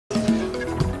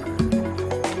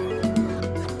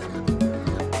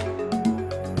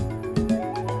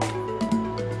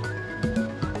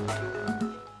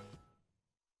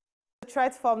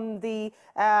threat from the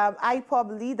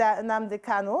Ipob leader, Nnamdi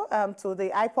Kanu, to the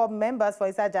Ipob members for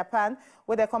inside Japan,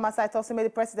 where they come aside talk to me the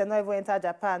president not even enter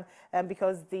Japan,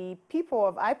 because the people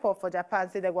of Ipob for Japan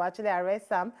say they will actually arrest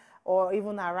them or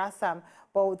even harass them.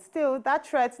 But still, that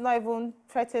threat not even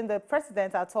threatening the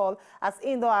president at all, as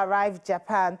Indo arrived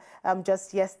Japan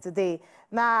just yesterday.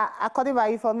 Now, according to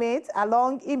information,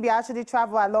 he actually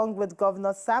travel along with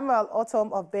Governor Samuel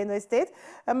Otom of Benue State,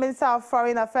 Minister of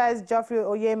Foreign Affairs Geoffrey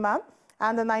Oyema,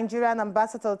 and the Nigerian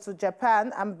ambassador to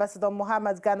Japan, Ambassador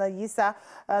Muhammad Ghana Yisa.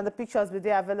 The pictures will be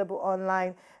available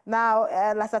online. Now,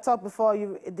 as I talked before,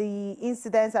 the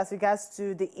incidents as regards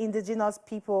to the indigenous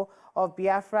people of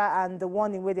Biafra and the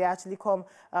one in where they actually come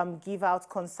give out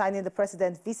concerning the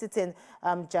president visiting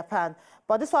Japan.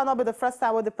 But this will not be the first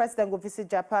time where the president will visit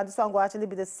Japan. This one will actually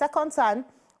be the second time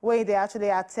where they actually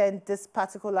attend this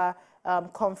particular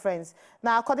conference.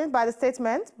 Now, according by the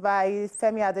statement by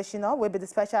Femi Adesina, will be the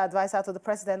special advisor to the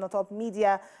president on top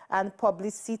media and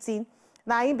publicity.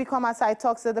 Now, he become as I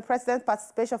talk, so the president's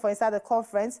participation for inside the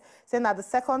conference, saying that the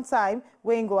second time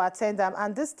we go attend them,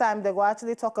 and this time they will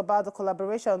actually talk about the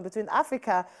collaboration between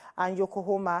Africa and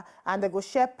Yokohama, and they will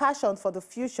share passion for the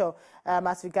future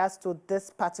as regards to this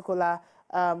particular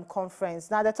conference.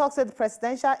 Now, the talk said the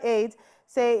presidential aide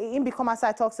say in become as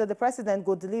I talk, so the president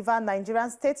will deliver Nigerian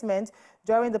statement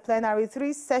during the plenary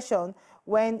 3 session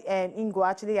when Ingo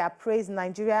actually appraised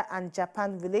Nigeria and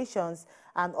Japan relations,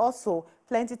 and also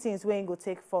plenty things where Ingo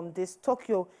take from this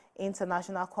Tokyo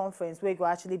International Conference where it will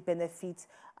actually benefit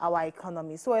our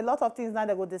economy. So a lot of things now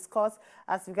they will discuss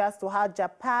as regards to how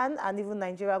Japan and even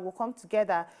Nigeria will come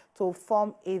together to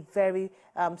form a very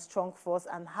strong force,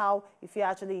 and how it will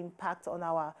actually impact on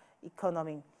our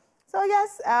economy. So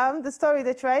yes, the story,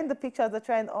 the trend, the picture of the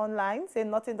trend online, saying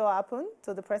nothing will happen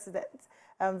to the president.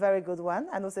 Very good one.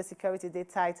 And also security day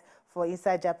tight for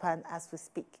inside Japan as we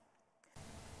speak.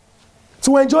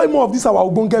 To enjoy more of these our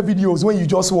Ogbonge videos when you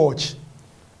just watch,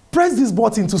 press this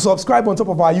button to subscribe on top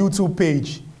of our YouTube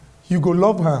page. You go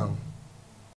love her.